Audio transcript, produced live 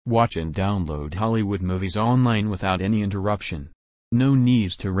Watch and download Hollywood movies online without any interruption. No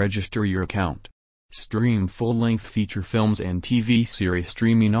need to register your account. Stream full-length feature films and TV series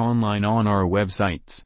streaming online on our websites.